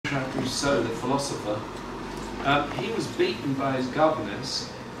Jean-Jacques Rousseau, the philosopher. He was beaten by his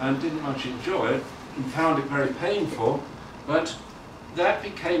governess and didn't much enjoy it and found it very painful, but that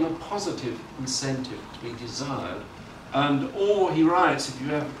became a positive incentive to be desired. And or he writes, if you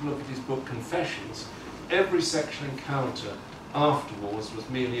have a look at his book Confessions, every sexual encounter afterwards was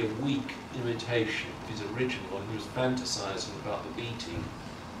merely a weak imitation of his original, and he was fantasizing about the beating.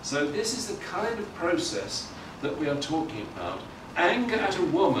 So this is the kind of process that we are talking about. Anger at a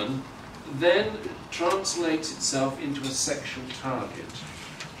woman then translates itself into a sexual target.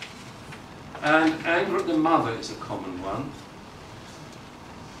 And anger at the mother is a common one.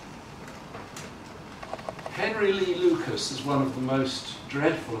 Henry Lee Lucas is one of the most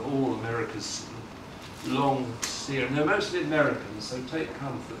dreadful of all America's long series. And they're mostly Americans, so take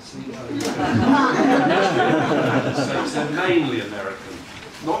comfort. See how you go. They're mainly American.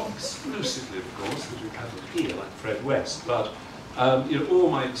 Not exclusively, of course, because we've had them here, like Fred West, but you know, all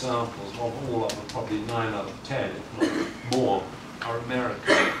my examples, well, all of them, probably 9 out of 10, if not more, are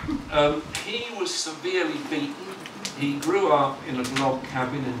American. He was severely beaten. He grew up in a log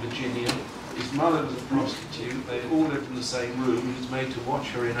cabin in Virginia. His mother was a prostitute. They all lived in the same room. He was made to watch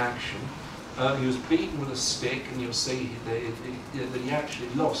her in action. He was beaten with a stick, and you'll see that he actually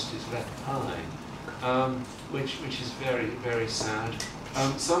lost his left eye, which is very, very sad.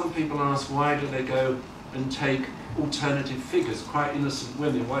 Some people ask, why do they go and take alternative figures, quite innocent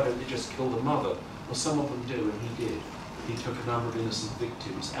women? Why don't they just kill the mother? Well, some of them do, and he did. He took a number of innocent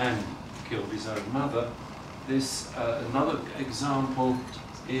victims and killed his own mother. This another example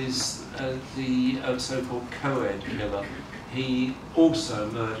is the so-called co-ed killer. He also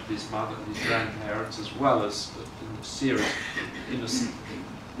murdered his mother and his grandparents, as well as serious innocent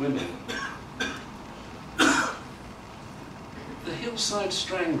women. The Hillside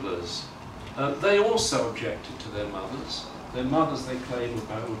Stranglers, they also objected to their mothers. Their mothers, they claim,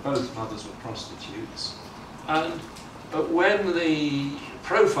 were both mothers were prostitutes. And when the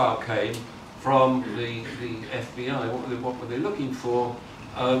profile came from the FBI, what were they looking for?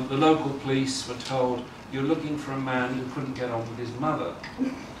 The local police were told, you're looking for a man who couldn't get on with his mother.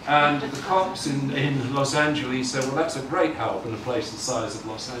 And the cops in Los Angeles said, well, that's a great help in a place the size of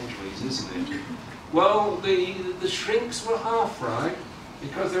Los Angeles, isn't it? Well, the shrinks were half right,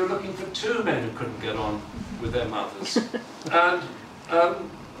 because they were looking for 2 men who couldn't get on with their mothers. And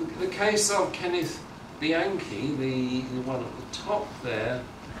the case of Kenneth the Yankee, the one at the top there,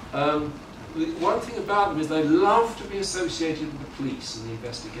 one thing about them is they love to be associated with the police and the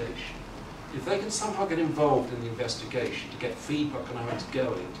investigation. If they can somehow get involved in the investigation, to get feedback on how it's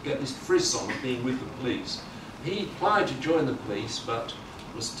going, to get this frisson of being with the police. He applied to join the police, but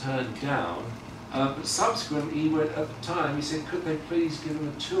was turned down. But subsequently, at the time, he said, could they please give him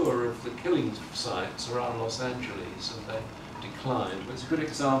a tour of the killing sites around Los Angeles, and they declined. But it's a good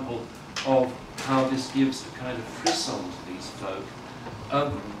example of how this gives a kind of frisson to these folk.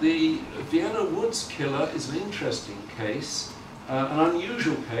 The Vienna Woods killer is an interesting case, an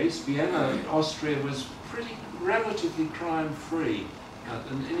unusual case. Vienna, Austria, was pretty relatively crime-free,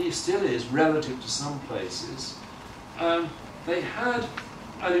 and it still is relative to some places. They had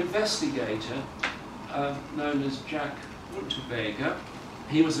an investigator known as Jack Unterweger.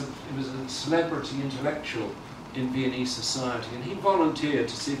 He was a celebrity intellectual in Viennese society, and he volunteered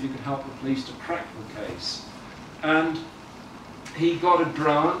to see if he could help the police to crack the case. And he got a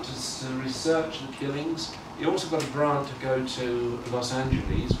grant to research the killings. He also got a grant to go to Los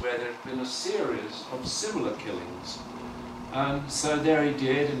Angeles, where there had been a series of similar killings. And so there he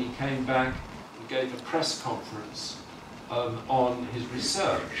did, and he came back and gave a press conference on his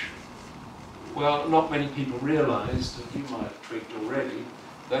research. Well, not many people realised, and you might have tweaked already,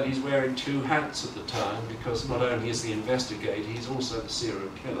 that he's wearing 2 hats at the time, because not only is the investigator, he's also the serial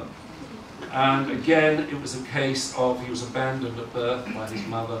killer. And again, it was a case of he was abandoned at birth by his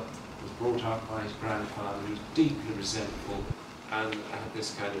mother, was brought up by his grandfather, who was deeply resentful and had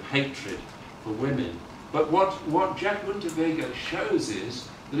this kind of hatred for women. But what Jack Unterweger shows is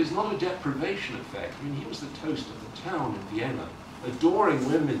that it's not a deprivation effect. I mean, he was the toast of the town in Vienna. Adoring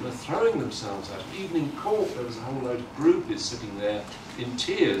women were throwing themselves at him. Even in court, there was a whole load of groupies sitting there in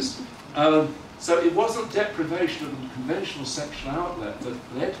tears. So it wasn't deprivation of the conventional sexual outlet that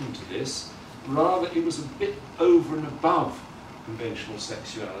led him to this. Rather, it was a bit over and above conventional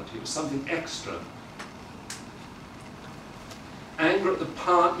sexuality. It was something extra. Anger at the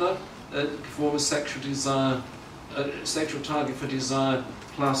partner, form of sexual desire, sexual target for desire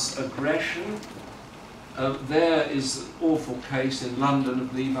plus aggression. There is an awful case in London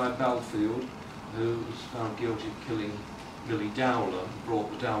of Levi Belfield, who was found guilty of killing Millie Dowler, and brought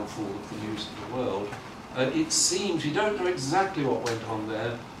the downfall of the news of the world. It seems, we don't know exactly what went on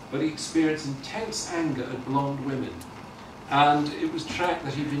there, but he experienced intense anger at blonde women. And it was tracked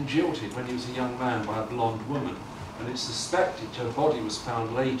that he'd been jilted when he was a young man by a blonde woman, and it's suspected, her body was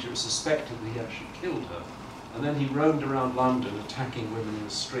found later, it was suspected that he actually killed her. And then he roamed around London attacking women in the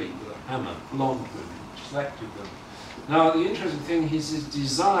street with a hammer, blonde women, selected them. Now the interesting thing is his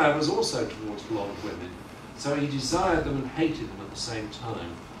desire was also towards blonde women, so he desired them and hated them at the same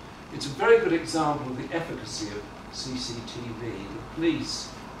time. It's a very good example of the efficacy of CCTV. The police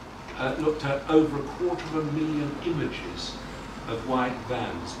looked at over 250,000 images of white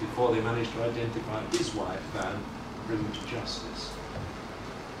vans before they managed to identify his white van and bring him to justice.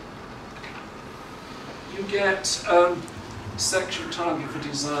 You get sexual target for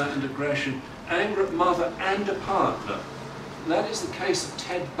desire and aggression, anger at mother and a partner. That is the case of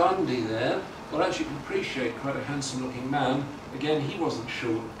Ted Bundy there. Well, as you can appreciate, quite a handsome-looking man. Again, he wasn't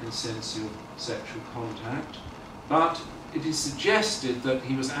sure of consensual sexual contact, but it is suggested that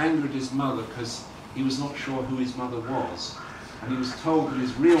he was angry at his mother because he was not sure who his mother was. And he was told that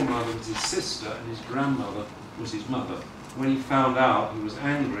his real mother was his sister and his grandmother was his mother. When he found out, he was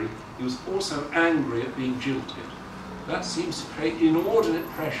angry. He was also angry at being jilted. That seems to create inordinate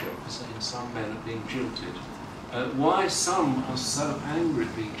pressure in some men at being jilted. Why some are so angry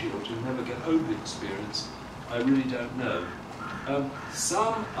at being jilted and never get over the experience, I really don't know.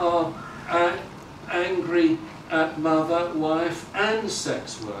 Some are angry at mother, wife, and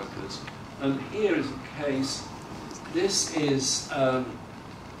sex workers. And here is a case. This is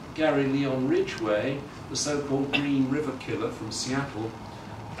Gary Leon Ridgway, the so-called Green River Killer from Seattle.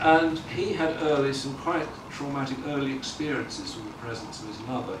 And he had some quite traumatic early experiences with the presence of his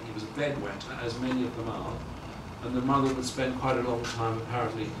mother. He was a bedwetter, as many of them are. And the mother would spend quite a long time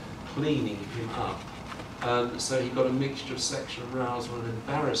apparently cleaning him up. So he got a mixture of sexual arousal and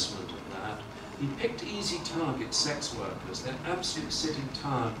embarrassment of that. He picked easy targets, sex workers. They're absolute sitting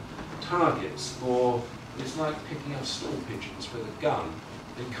targets for, it's like picking up stool pigeons with a gun,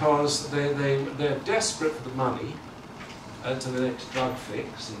 because they're desperate for the money, to the next drug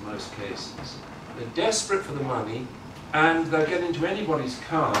fix in most cases. They're desperate for the money, and they'll get into anybody's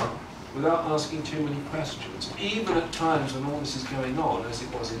car without asking too many questions. Even at times when all this is going on, as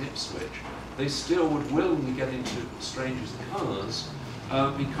it was in Ipswich, they still would willingly get into strangers' cars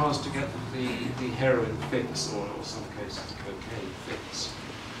because to get the heroin fix, or in some cases the cocaine fix.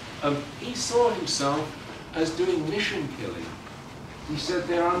 He saw himself as doing mission killing. He said,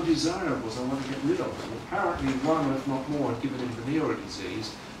 they're undesirables, I want to get rid of them. Apparently one, if not more, had given him venereal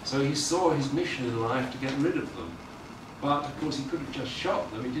disease, so he saw his mission in life to get rid of them. But of course he could have just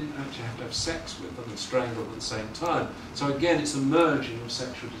shot them, he didn't actually have to have sex with them and strangle them at the same time. So again, it's a merging of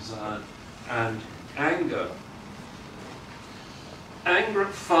sexual desire and anger. Anger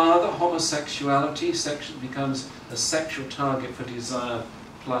at father, homosexuality, becomes a sexual target for desire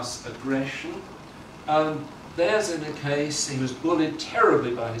plus aggression. There's in a case, he was bullied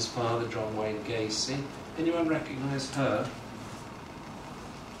terribly by his father, John Wayne Gacy. Anyone recognise her?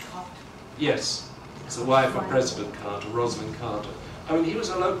 Yes, it's the wife of President Carter, Rosalind Carter. I mean, he was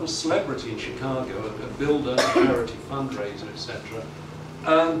a local celebrity in Chicago, a builder, a charity fundraiser, etc.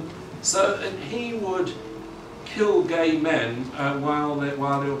 And he would kill gay men while they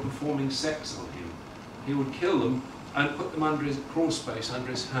were performing sex on him. He would kill them and put them under his crawl space, under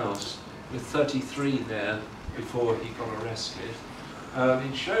his house, with 33 there before he got arrested.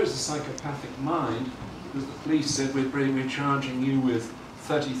 It shows the psychopathic mind, because the police said, we're charging you with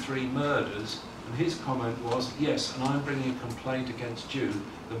 33 murders, and his comment was, yes, and I'm bringing a complaint against you,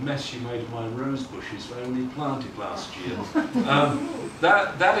 the mess you made of my rose bushes were only planted last year.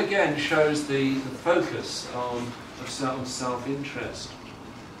 That again shows the focus on self-interest.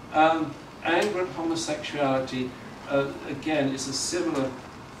 Anger and homosexuality, again, is a similar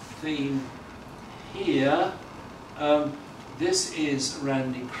theme here. This is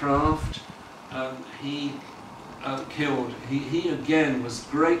Randy Kraft. He again was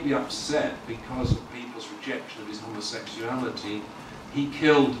greatly upset because of people's rejection of his homosexuality. He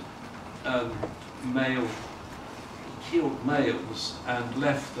killed males and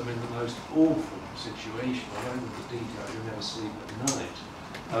left them in the most awful situation. I don't know the details, you never sleep at night.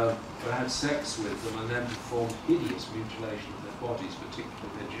 But had sex with them and then performed hideous mutilation of their bodies,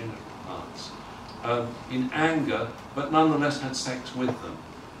 particularly their genital parts, in anger, but nonetheless had sex with them.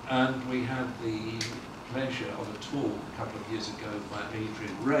 And we had the pleasure of a talk a couple of years ago by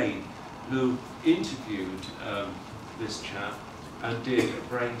Adrian Raine, who interviewed this chap and did a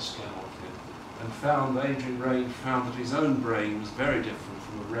brain scan of him, and Adrian Raine found that his own brain was very different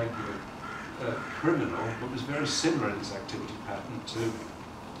from a regular criminal, but was very similar in his activity pattern to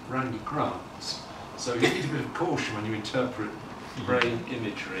Randy Kraft's. So you need a bit of caution when you interpret brain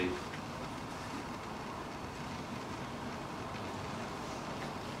imagery.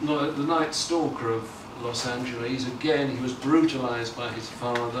 The Night Stalker of Los Angeles, again, he was brutalized by his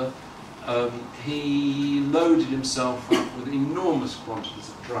father. He loaded himself up with enormous quantities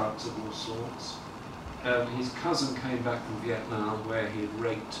of drugs of all sorts. His cousin came back from Vietnam, where he had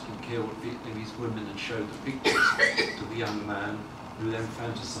raped and killed Vietnamese women and showed the pictures to the young man, who then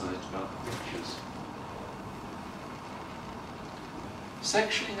fantasized about the pictures.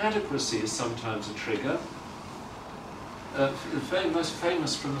 Sexual inadequacy is sometimes a trigger. Most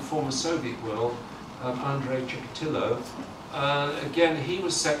famous from the former Soviet world, Andrei Chikatilo. Again, he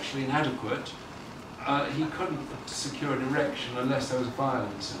was sexually inadequate. He couldn't secure an erection unless there was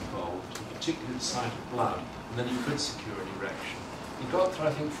violence involved, particularly the sight of blood, and then he could secure an erection. He got through,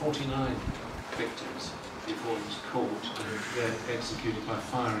 I think, 49 victims before he was caught and then executed by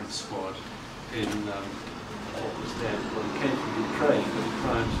firing squad in what was then, well, he came from Ukraine, but the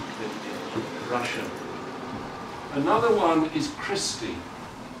crimes in Russia. Another one is Christie,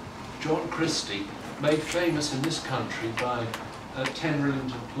 John Christie, made famous in this country by 10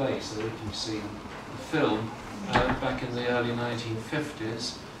 Rillington Place, if you've seen the film, back in the early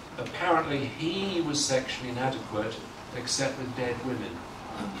 1950s. Apparently he was sexually inadequate, except with dead women.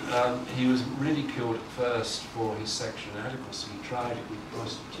 He was ridiculed at first for his sexual inadequacy. He tried it with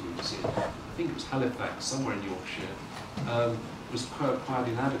prostitutes in, I think it was Halifax, somewhere in Yorkshire. Was quite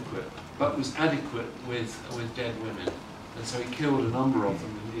inadequate, but was adequate with dead women. And so he killed a number of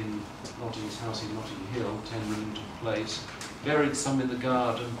them in Nottingham's house in Notting Hill, 10 Rillington Place, buried some in the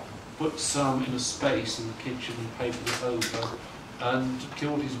garden, put some in a space in the kitchen and papered it over, and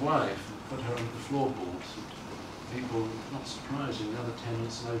killed his wife and put her under the floorboards. People, not surprising, the other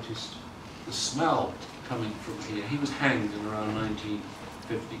tenants noticed the smell coming from here. He was hanged in around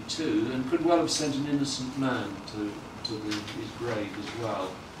 1952 and could well have sent an innocent man to his grave as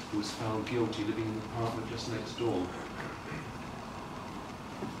well, who was found guilty living in the apartment just next door.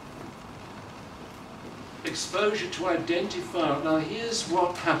 Exposure to identifier. Now here's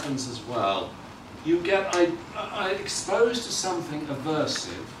what happens as well. You get exposed to something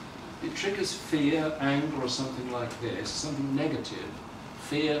aversive. It triggers fear, anger, or something like this, something negative.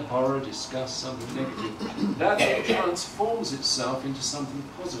 Fear, horror, disgust, something negative. That then transforms itself into something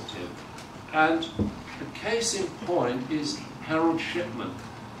positive. And the case in point is Harold Shipman.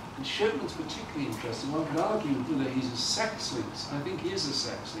 And Shipman's particularly interesting. One could argue whether he's a sex link. I think he is a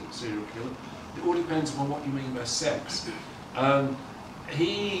sex link serial killer. It all depends upon what you mean by sex.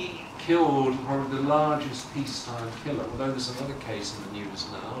 He killed probably the largest peacetime killer, although there's another case in the news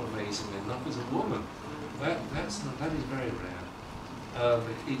now, amazingly enough, as a woman. That is very rare.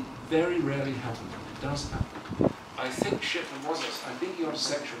 It very rarely happens, but it does happen. I think Shipman I think he got a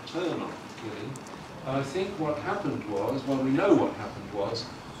sexual turn on the killing. I think what happened was, well, we know what happened was,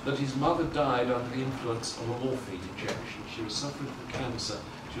 that his mother died under the influence of a morphine injection. She was suffering from cancer.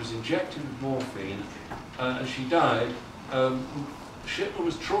 She was injected with morphine, and she died. Shipman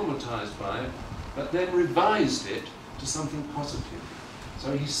was traumatized by it, but then revised it to something positive.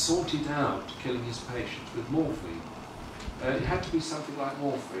 So he sorted out killing his patients with morphine. It had to be something like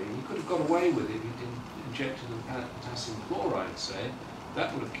morphine. He could have got away with it if he'd injected them potassium chloride, say.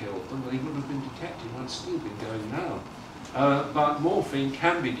 That would have killed them, but he wouldn't have been detected. I'd still been going now. But morphine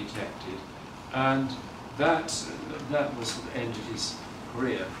can be detected, and that was what ended his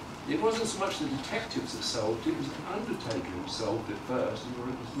career. It wasn't so much the detectives that solved it, it was an undertaker who solved it first, and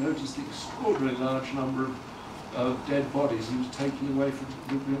it was noticed the extraordinarily large number of dead bodies he was taking away from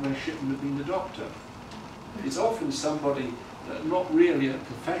where Shipman had been the doctor. It's often somebody, not really a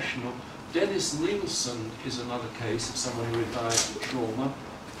professional. Dennis Nielsen is another case of someone who revived a trauma.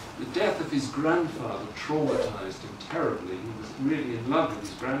 The death of his grandfather traumatized him terribly. He was really in love with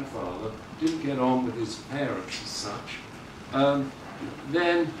his grandfather, didn't get on with his parents as such.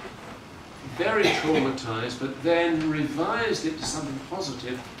 Then very traumatized, but then revised it to something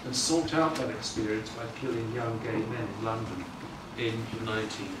positive and sought out that experience by killing young gay men in London in the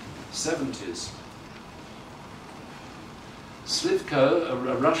 1970s. Slivko, a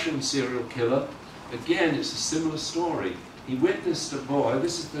Russian serial killer, again, it's a similar story. He witnessed a boy,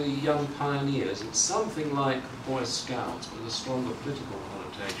 this is the young pioneers, it's something like the Boy Scouts, with a stronger political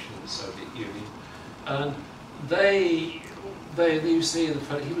connotation in the Soviet Union. And you see in the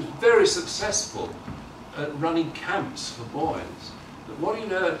photo, he was very successful at running camps for boys. But what he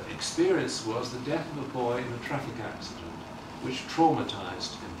experienced was the death of a boy in a traffic accident, which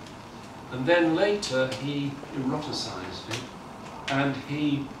traumatized him. And then later he eroticized him, and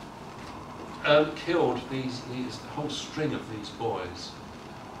he killed these whole string of these boys.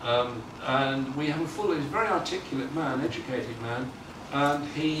 And we have he's a very articulate man, educated man, and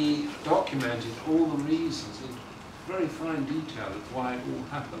he documented all the reasons in very fine detail of why it all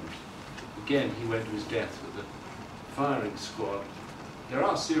happened. Again, he went to his death with the firing squad. There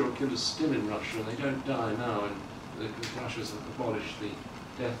are serial killers still in Russia, and they don't die now, because Russia's abolished the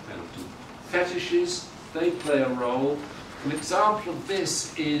death penalty. Fetishes, they play a role. An example of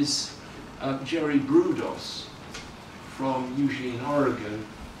this is Jerry Brudos from Eugene, Oregon.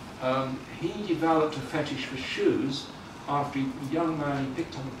 He developed a fetish for shoes after a young man he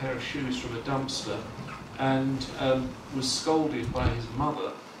picked up a pair of shoes from a dumpster and was scolded by his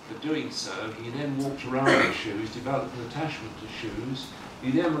mother for doing so. He then walked around the shoes, developed an attachment to shoes. He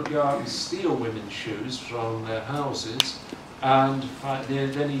then would go out and steal women's shoes from their houses, and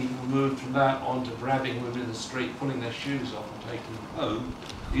then he moved from that on to grabbing women in the street, pulling their shoes off and taking them home.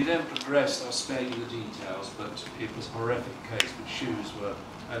 He then progressed, I'll spare you the details, but it was a horrific case, but shoes were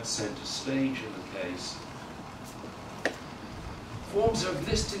at centre stage in the case. Forms have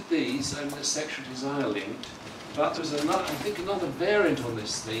listed these, and the sexual desire linked, but there's another, I think another variant on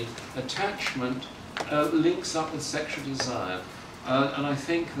this theme. Attachment links up with sexual desire, and I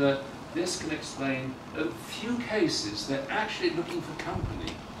think that this can explain a few cases. They're actually looking for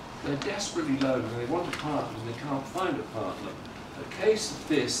company. They're desperately lonely, they want a partner and they can't find a partner. A case of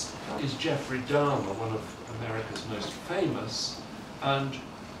this is Jeffrey Dahmer, one of America's most famous, and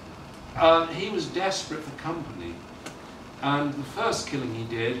he was desperate for company. And the first killing he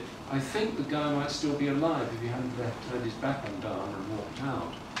did, I think the guy might still be alive if he hadn't turned his back on Dahmer and walked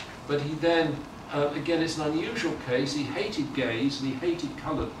out. But he then, again, it's an unusual case. He hated gays and he hated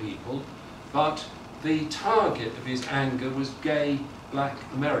coloured people, but the target of his anger was gay black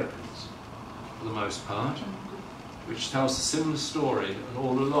Americans, for the most part, which tells a similar story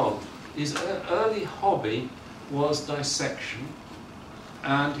all along. His early hobby was dissection,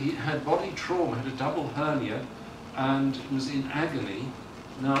 and he had body trauma, had a double hernia, and was in agony.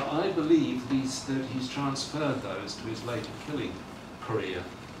 Now, I believe that he's transferred those to his later killing career.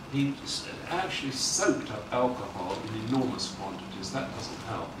 He actually soaked up alcohol in enormous quantities. That doesn't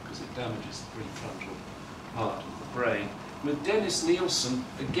help because it damages the prefrontal part of the brain. With Dennis Nielsen,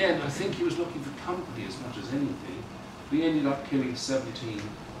 again, I think he was looking for company as much as anything. He ended up killing 17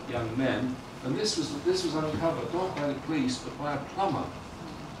 young men, and this was uncovered not by the police but by a plumber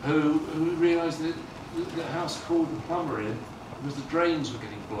who realised that the house called the plumber in because the drains were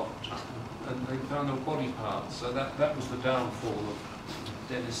getting blocked, and they found no body parts. So that was the downfall of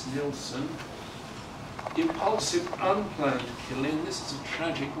Dennis Nielsen. Impulsive, unplanned killing. This is a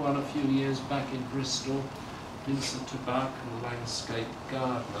tragic one a few years back in Bristol. Vincent Tabak, and landscape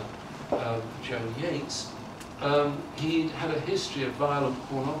gardener, Joe Yates. He had a history of violent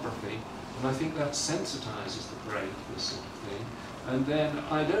pornography, and I think that sensitises the brain to this sort of thing. And then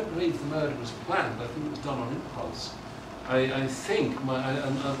I don't believe the murder was planned. I think it was done on impulse. I think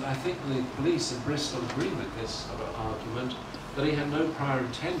the police in Bristol agree with this argument, that he had no prior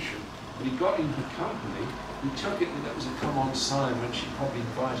intention, but he got into company. He took it that was a come-on sign when she probably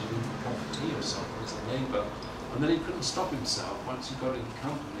invited him for a cup of tea or something as a neighbour, and then he couldn't stop himself once he got into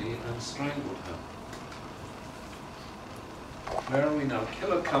company and strangled her. Where are we now?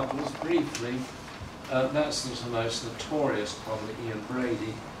 Killer couples, briefly. That's the most notorious, probably, Ian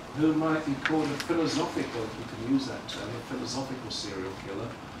Brady, who might be called a philosophical, if you can use that term, a philosophical serial killer,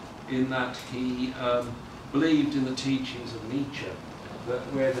 in that he believed in the teachings of Nietzsche, that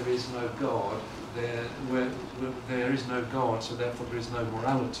where there is no God, there is no God, so therefore there is no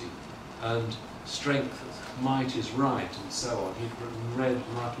morality, and strength, might is right, and so on. He'd read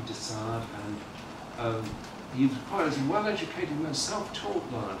Marquis de Sade, and he was quite a well-educated man,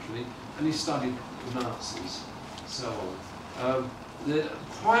 self-taught largely, and he studied the Nazis, so on.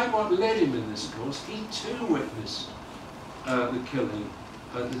 Quite what led him in this course, he too witnessed the killing,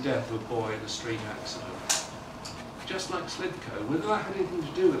 the death of a boy in a street accident. Just like Slivko. Whether that had anything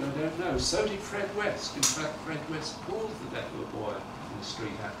to do with it, I don't know. So did Fred West. In fact, Fred West caused the death of a boy in a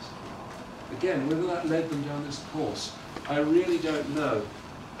street accident. Again, whether that led them down this course, I really don't know.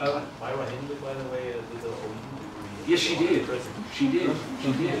 Myra Hindley, by the way, did the OU degree. Yes, she did. She did.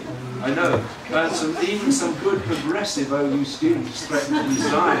 She did. I know. And even some good progressive OU students threatened to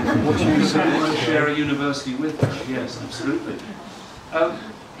resign to share a university with her. Yes, absolutely.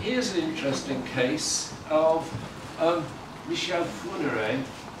 Here's an interesting case of Michel Fourneret,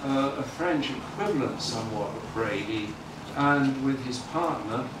 a French equivalent somewhat of Brady, and with his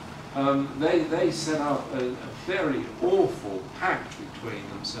partner. They set up a very awful pact between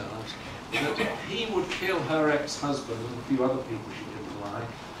themselves that he would kill her ex-husband and a few other people she didn't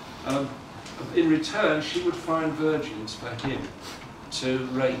like. In return, she would find virgins for him. to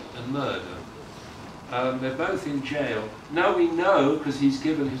rape and murder. They're both in jail. Now we know, because he's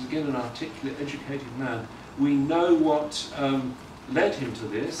again an articulate, educated man, we know what led him to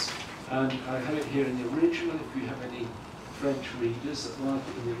this, and I have it here in the original, if you have any French readers that like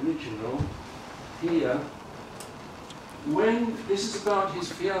it in the original. Here, this is about his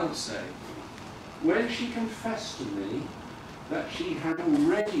fiancée. When she confessed to me that she had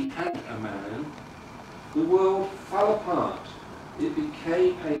already had a man, the world fell apart. It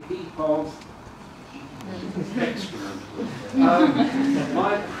became a heap of excrement.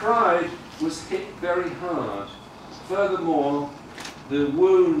 My pride was hit very hard. Furthermore, the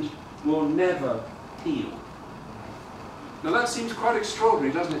wound will never heal. Now that seems quite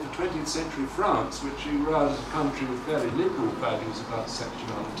extraordinary, doesn't it, for 20th century France, which you realize is a country with very liberal values about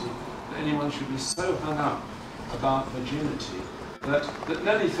sexuality, that anyone should be so hung up about virginity that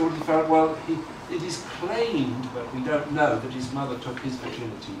then he felt, well, it is claimed, but we don't know, that his mother took his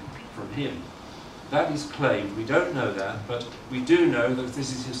virginity from him. That is claimed. We don't know that, but we do know that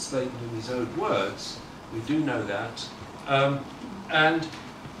this is his statement in his own words. We do know that. And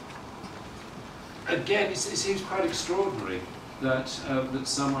again, it seems quite extraordinary that that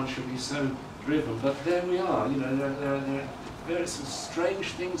someone should be so driven. But there we are. You know, there are some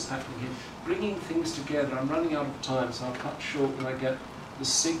strange things happening here, bringing things together. I'm running out of time, so I'll cut short when I get the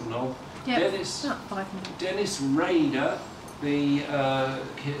signal. Yep, Dennis Rader, the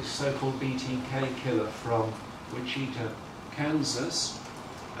so-called BTK killer from Wichita, Kansas,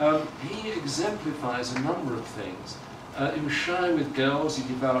 he exemplifies a number of things. He was shy with girls, he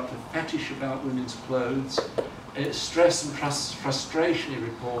developed a fetish about women's clothes, stress and frustration, he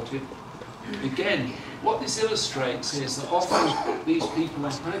reported. Again, what this illustrates is that often these people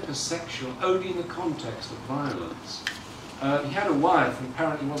are hypersexual only in the context of violence. He had a wife and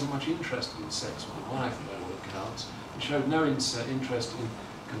apparently wasn't much interested in sex with a wife, by all accounts. He showed no interest in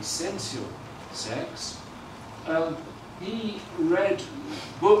consensual sex. He read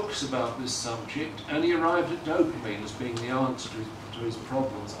books about this subject, and he arrived at dopamine as being the answer to his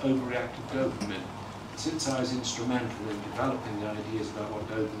problems, overreactive dopamine. Since I was instrumental in developing the ideas about what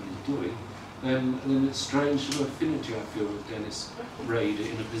dopamine is doing, then it's strange sort of affinity I feel with Dennis Rader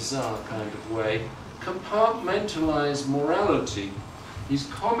in a bizarre kind of way. Compartmentalized morality. His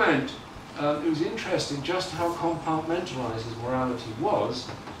comment, it was interesting just how compartmentalized his morality was,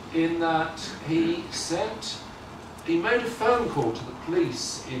 in that he made a phone call to the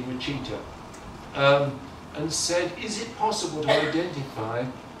police in Wichita and said, is it possible to identify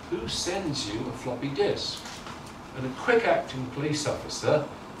who sends you a floppy disk? And a quick-acting police officer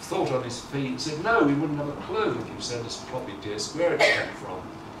thought on his feet and said, no, we wouldn't have a clue if you sent us a floppy disk, where it came from.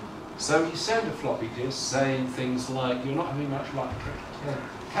 So he sent a floppy disk saying things like, you're not having much luck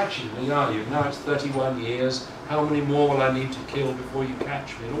catching me, are you? Now it's 31 years, how many more will I need to kill before you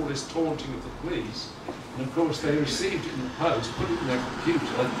catch me? And all this taunting of the police. And of course they received it in the post, put it in their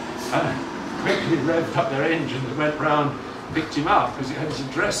computer, and quickly revved up their engine and went round, picked him up because it had his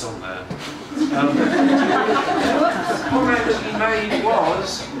address on there. The comment that he made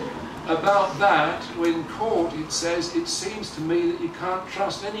was about that, in court it says, it seems to me that you can't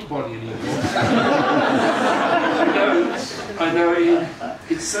trust anybody anymore. I know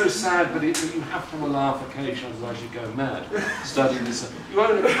it's so sad, but you have to have a laugh occasionally, otherwise you go mad studying this. You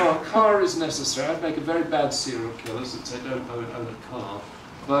own a car is necessary. I'd make a very bad serial killer since they don't own a car,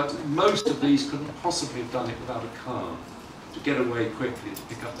 but most of these couldn't possibly have done it without a car, to get away quickly, to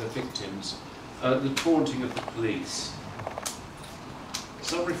pick up their victims. The taunting of the police.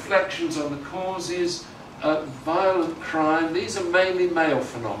 Some reflections on the causes. Violent crime. These are mainly male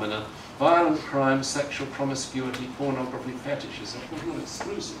phenomena. Violent crime, sexual promiscuity, pornography, fetishes. Of course, not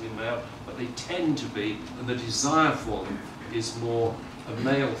exclusively male, but they tend to be, and the desire for them is more a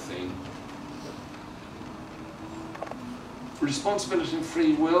male thing. Responsibility and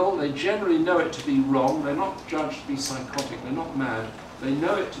free will. They generally know it to be wrong. They're not judged to be psychotic. They're not mad. They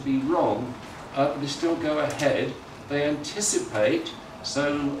know it to be wrong. They still go ahead. They anticipate.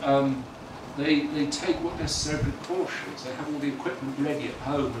 So they take what necessary precautions. They have all the equipment ready at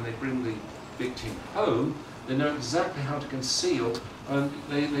home when they bring the victim home. They know exactly how to conceal, and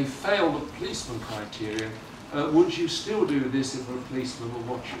they fail the policeman criterion. Would you still do this if a policeman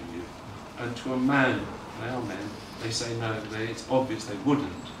were watching you? And to a man, they are men, they say no, it's obvious they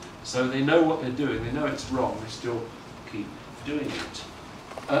wouldn't. So they know what they're doing, they know it's wrong, they still keep doing it.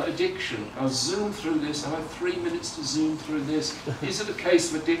 Addiction. I'll zoom through this. I have 3 minutes to zoom through this. Is it a case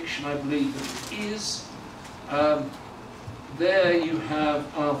of addiction? I believe that it is. There you have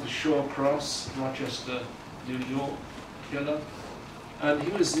Arthur Shawcross, Rochester, New York killer. And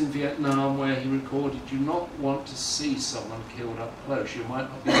he was in Vietnam, where he recorded, "You do not want to see someone killed up close. You might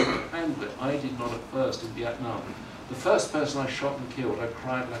not be able to handle it." I did not at first in Vietnam. The first person I shot and killed, I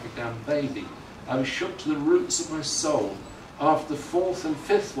cried like a damn baby. I was shook to the roots of my soul. After the fourth and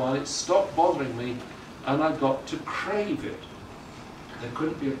fifth one, it stopped bothering me, and I got to crave it. There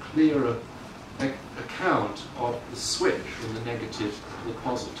couldn't be a clearer account of the switch from the negative to the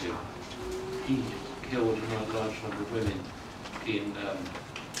positive. He killed a large number of women in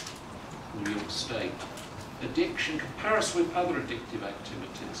New York State. Addiction, comparison with other addictive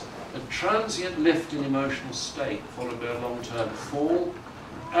activities. A transient lift in emotional state followed by a long-term fall.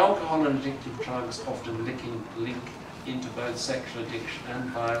 Alcohol and addictive drugs often link into both sexual addiction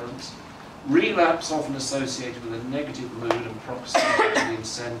and violence. Relapse often associated with a negative mood and proximity to the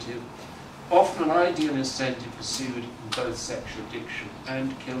incentive. Often an ideal incentive pursued in both sexual addiction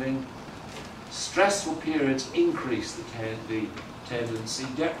and killing. Stressful periods increase the tendency.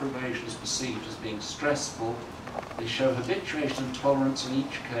 Deprivation is perceived as being stressful. They show habituation and tolerance in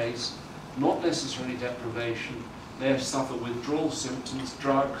each case, not necessarily deprivation. They suffer withdrawal symptoms,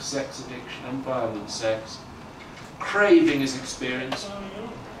 drug, sex addiction, and violent sex. Craving is experienced.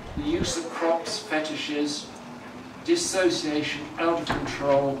 The use of props, fetishes, dissociation, out of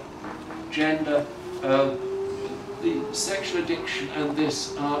control, gender, the sexual addiction and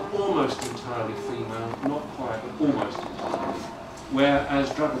this are almost entirely female, not quite, but almost entirely. Whereas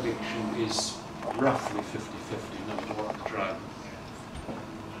drug addiction is roughly 50-50, no matter what the drug.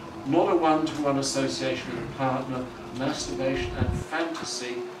 Not a one-to-one association with a partner, masturbation and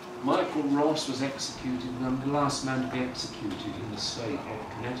fantasy. Michael Ross was executed, and the last man to be executed in the state of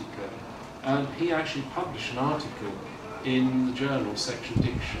Connecticut. And he actually published an article in the journal Sexual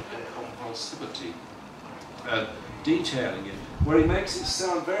Addiction and Compulsivity, detailing it, where he makes it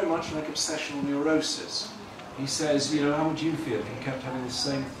sound very much like obsessional neurosis. He says, you know, how would you feel if you kept having the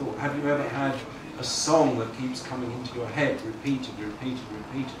same thought? Have you ever had a song that keeps coming into your head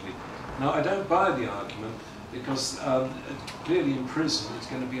repeatedly? Now, I don't buy the argument, because clearly in prison it's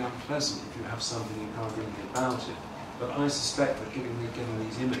going to be unpleasant if you have something you can't do anything about it. But I suspect that getting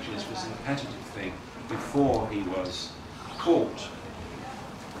these images was an repetitive thing before he was caught.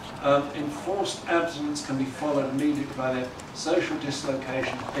 Enforced abstinence can be followed immediately by their social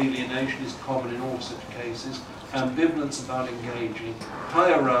dislocation. Alienation is common in all such cases. Ambivalence about engaging.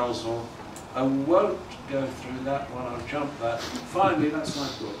 High arousal. I won't go through that one, I'll jump that. Finally, that's my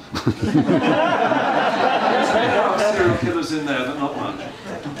book. There are serial killers in there, but not much.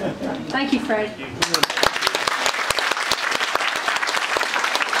 Thank you, Fred.